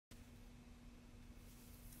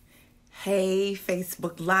Hey,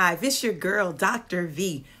 Facebook Live. It's your girl, Dr.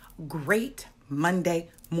 V. Great Monday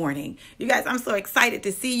morning. You guys, I'm so excited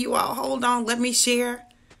to see you all. Hold on. Let me share.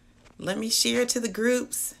 Let me share to the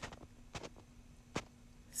groups.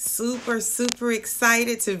 Super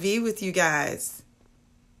excited to be with you guys.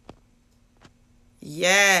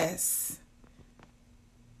 Yes.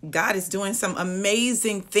 God is doing some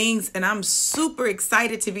amazing things, and I'm super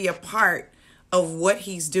excited to be a part of what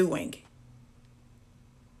he's doing.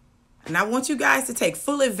 And I want you guys to take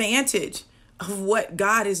full advantage of what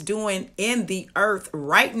God is doing in the earth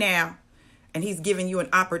right now. And he's giving you an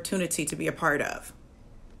opportunity to be a part of.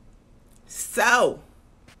 So,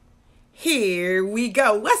 here we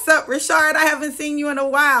go. What's up, Rashard? I haven't seen you in a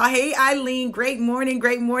while. Hey, Eileen. Great morning.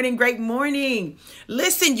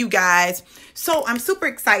 Listen, you guys. So I'm super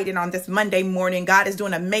excited on this Monday morning. God is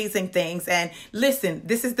doing amazing things. And listen,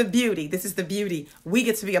 this is the beauty. We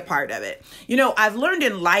get to be a part of it. You know, I've learned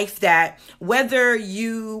in life that whether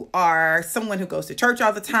you are someone who goes to church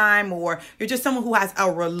all the time or you're just someone who has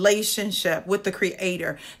a relationship with the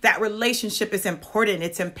Creator, that relationship is important.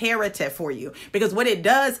 It's imperative for you, because what it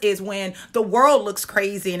does is when the world looks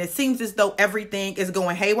crazy and it seems as though everything is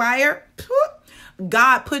going haywire,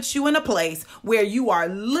 God puts you in a place where you are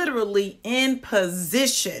literally in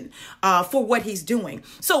position for what he's doing.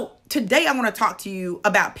 So today I want to talk to you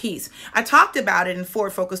about peace. I talked about it in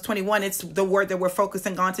Forward Focus 21. It's the word that we're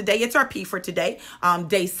focusing on today. It's our P for today,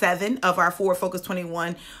 day 7 of our Forward Focus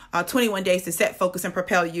 21, 21 days to set focus and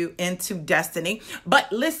propel you into destiny.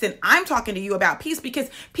 But listen, I'm talking to you about peace because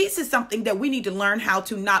peace is something that we need to learn how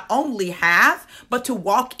to not only have, but to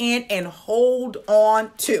walk in and hold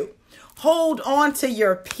on to. Hold on to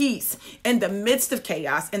your peace in the midst of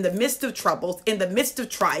chaos, in the midst of troubles, in the midst of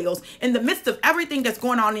trials, in the midst of everything that's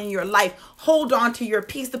going on in your life. Hold on to your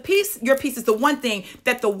peace. Your peace is the one thing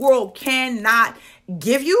that the world cannot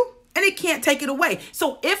give you, and it can't take it away.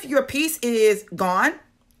 So if your peace is gone,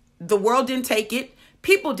 the world didn't take it,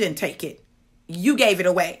 people didn't take it, you gave it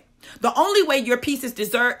away. The only way your peace is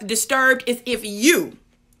disturbed is if you,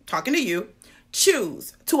 talking to you,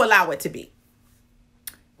 choose to allow it to be.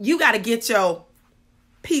 You got to get your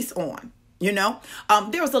peace on, you know.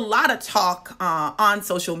 There was a lot of talk on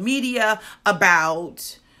social media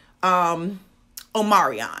about Omarion.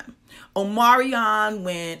 Omarion,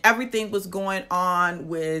 when everything was going on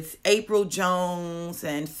with April Jones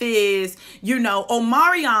and Fizz, you know,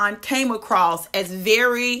 Omarion came across as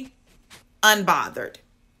very unbothered.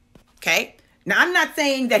 Okay. Now, I'm not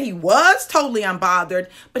saying that he was totally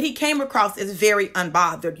unbothered, but he came across as very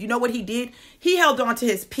unbothered. You know what he did? He held on to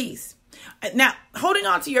his peace. Now, holding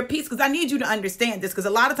on to your peace, because I need you to understand this, because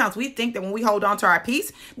a lot of times we think that when we hold on to our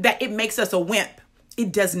peace, that it makes us a wimp.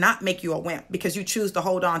 It does not make you a wimp because you choose to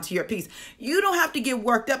hold on to your peace. You don't have to get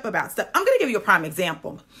worked up about stuff. I'm going to give you a prime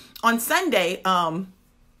example. On Sunday, and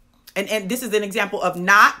this is an example of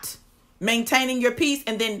not maintaining your peace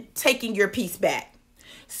and then taking your peace back.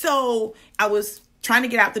 So I was trying to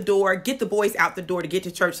get the boys out the door to get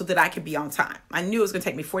to church so that I could be on time. I knew it was going to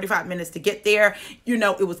take me 45 minutes to get there. You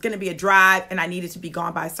know, it was going to be a drive and I needed to be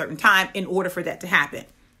gone by a certain time in order for that to happen.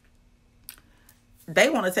 They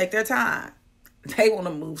want to take their time. They want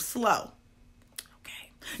to move slow.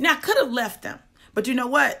 Okay. Now I could have left them, but you know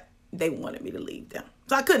what? They wanted me to leave them.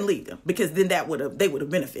 So I couldn't leave them because then they would have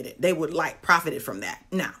benefited. They would profited from that.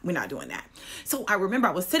 No, we're not doing that. So I remember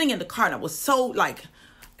I was sitting in the car and I was so like,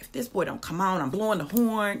 if this boy don't come on, I'm blowing the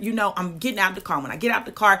horn. You know, I'm getting out of the car. When I get out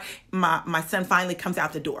the car, my son finally comes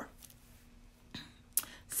out the door.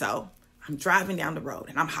 So I'm driving down the road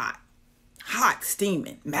and I'm hot,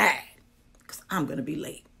 steaming, mad, because I'm going to be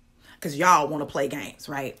late. Because y'all want to play games,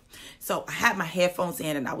 right? So I had my headphones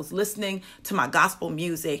in and I was listening to my gospel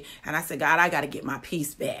music. And I said, God, I got to get my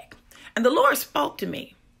peace back. And the Lord spoke to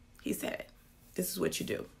me. He said, this is what you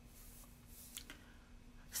do.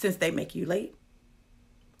 Since they make you late,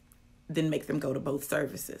 then make them go to both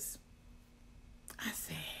services. I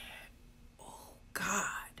said, oh,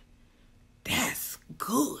 God, that's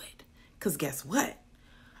good. Because guess what?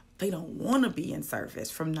 They don't want to be in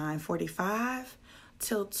service from 9:45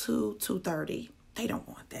 till 2:30. They don't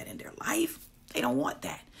want that in their life. They don't want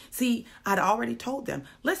that. See, I'd already told them,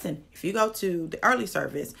 listen, if you go to the early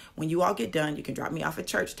service, when you all get done, you can drop me off at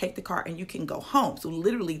church, take the car, and you can go home. So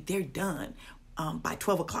literally, they're done by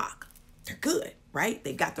 12 o'clock. They're good, right?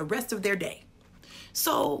 They got the rest of their day.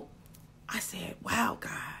 So I said, wow,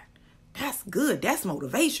 God, that's good. That's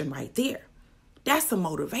motivation right there. That's some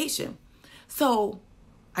motivation. So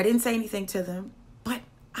I didn't say anything to them, but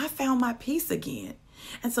I found my peace again.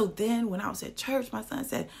 And so then when I was at church, my son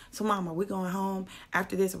said, so Mom, are we going home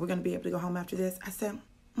after this? Are we going to be able to go home after this? I said,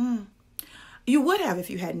 You would have if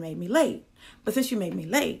you hadn't made me late. But since you made me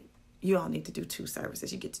late, you all need to do 2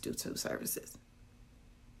 services. You get to do 2 services.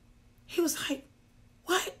 He was like,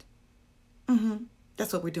 what?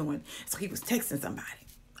 That's what we're doing. So he was texting somebody.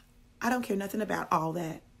 I don't care nothing about all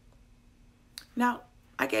that. Now,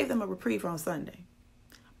 I gave them a reprieve on Sunday.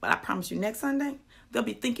 But I promise you next Sunday, they'll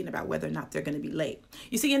be thinking about whether or not they're going to be late.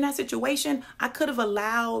 You see, in that situation, I could have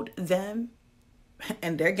allowed them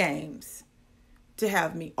and their games to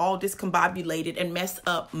have me all discombobulated and mess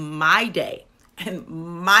up my day and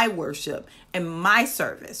my worship and my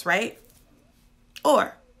service, right?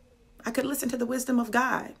 Or I could listen to the wisdom of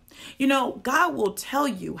God. You know, God will tell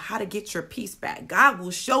you how to get your peace back. God will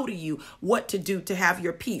show to you what to do to have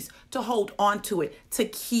your peace, to hold on to it, to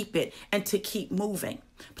keep it, and to keep moving.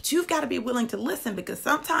 But you've got to be willing to listen, because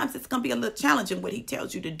sometimes it's going to be a little challenging what he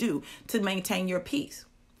tells you to do to maintain your peace.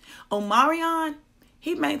 Omarion,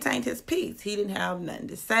 he maintained his peace. He didn't have nothing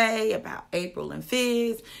to say about April and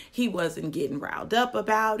Fizz. He wasn't getting riled up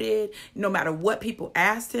about it. No matter what people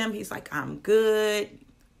asked him, he's like, I'm good.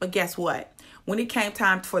 But guess what? When it came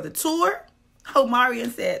time for the tour,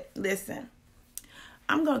 Omarion said, listen,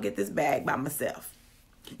 I'm going to get this bag by myself.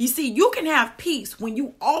 You see, you can have peace when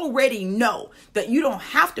you already know that you don't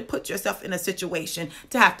have to put yourself in a situation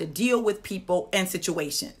to have to deal with people and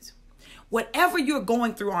situations. Whatever you're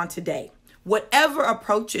going through on today, whatever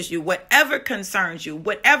approaches you, whatever concerns you,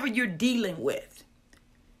 whatever you're dealing with,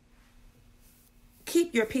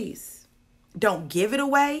 keep your peace. Don't give it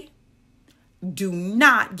away. Do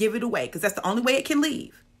not give it away, because that's the only way it can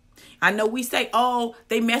leave. I know we say, oh,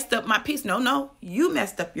 they messed up my peace. No, you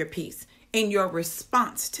messed up your peace in your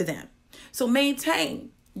response to them. So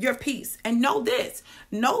maintain your peace and know this.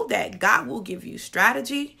 Know that God will give you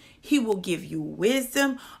strategy. He will give you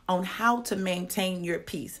wisdom on how to maintain your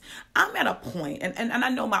peace. I'm at a point, and I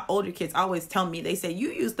know my older kids always tell me, they say,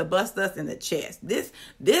 you used to bust us in the chest.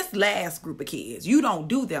 This last group of kids, you don't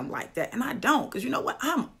do them like that. And I don't, because you know what?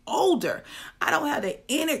 I'm older. I don't have the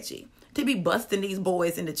energy to be busting these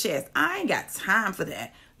boys in the chest. I ain't got time for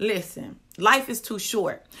that. Listen, life is too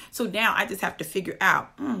short. So now I just have to figure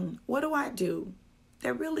out, what do I do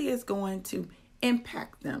that really is going to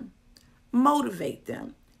impact them, motivate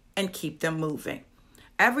them, and keep them moving.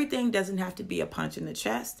 Everything doesn't have to be a punch in the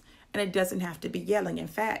chest, and it doesn't have to be yelling. In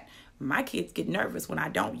fact, my kids get nervous when I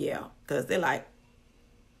don't yell, because they're like,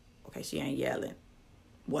 okay, she ain't yelling.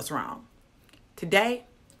 What's wrong? Today,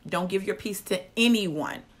 don't give your peace to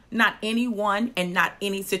anyone, not anyone and not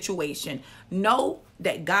any situation. Know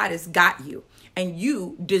that God has got you, and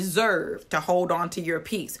you deserve to hold on to your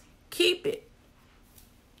peace. Keep it.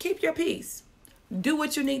 Keep your peace. Do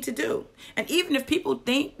what you need to do. And even if people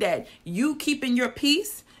think that you keeping your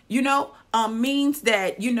peace, means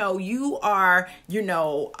that, you are,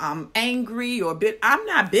 angry or bitter. I'm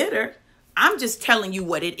not bitter. I'm just telling you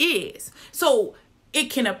what it is. So it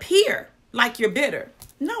can appear like you're bitter.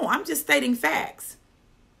 No, I'm just stating facts.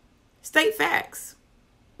 State facts.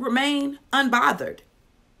 Remain unbothered.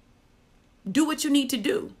 Do what you need to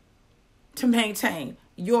do to maintain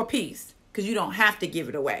your peace, because you don't have to give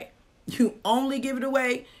it away. You only give it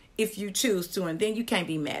away if you choose to, and then you can't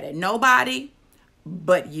be mad at nobody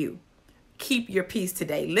but you. Keep your peace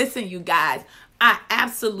today. Listen, you guys, I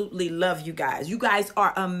absolutely love you guys. You guys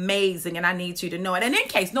are amazing, and I need you to know it. And in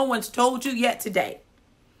case no one's told you yet today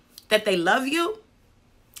that they love you,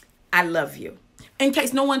 I love you. In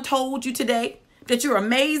case no one told you today that you're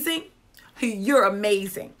amazing, you're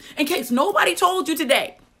amazing. In case nobody told you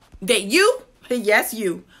today that you, yes,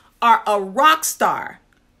 you are a rock star,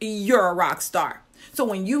 you're a rock star. So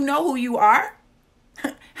when you know who you are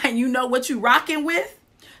and you know what you're rocking with,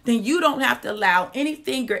 then you don't have to allow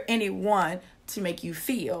anything or anyone to make you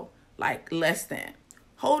feel like less than.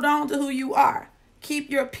 Hold on to who you are. Keep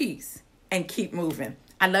your peace and keep moving.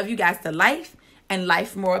 I love you guys to life and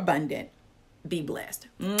life more abundant. Be blessed.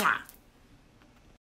 Mwah.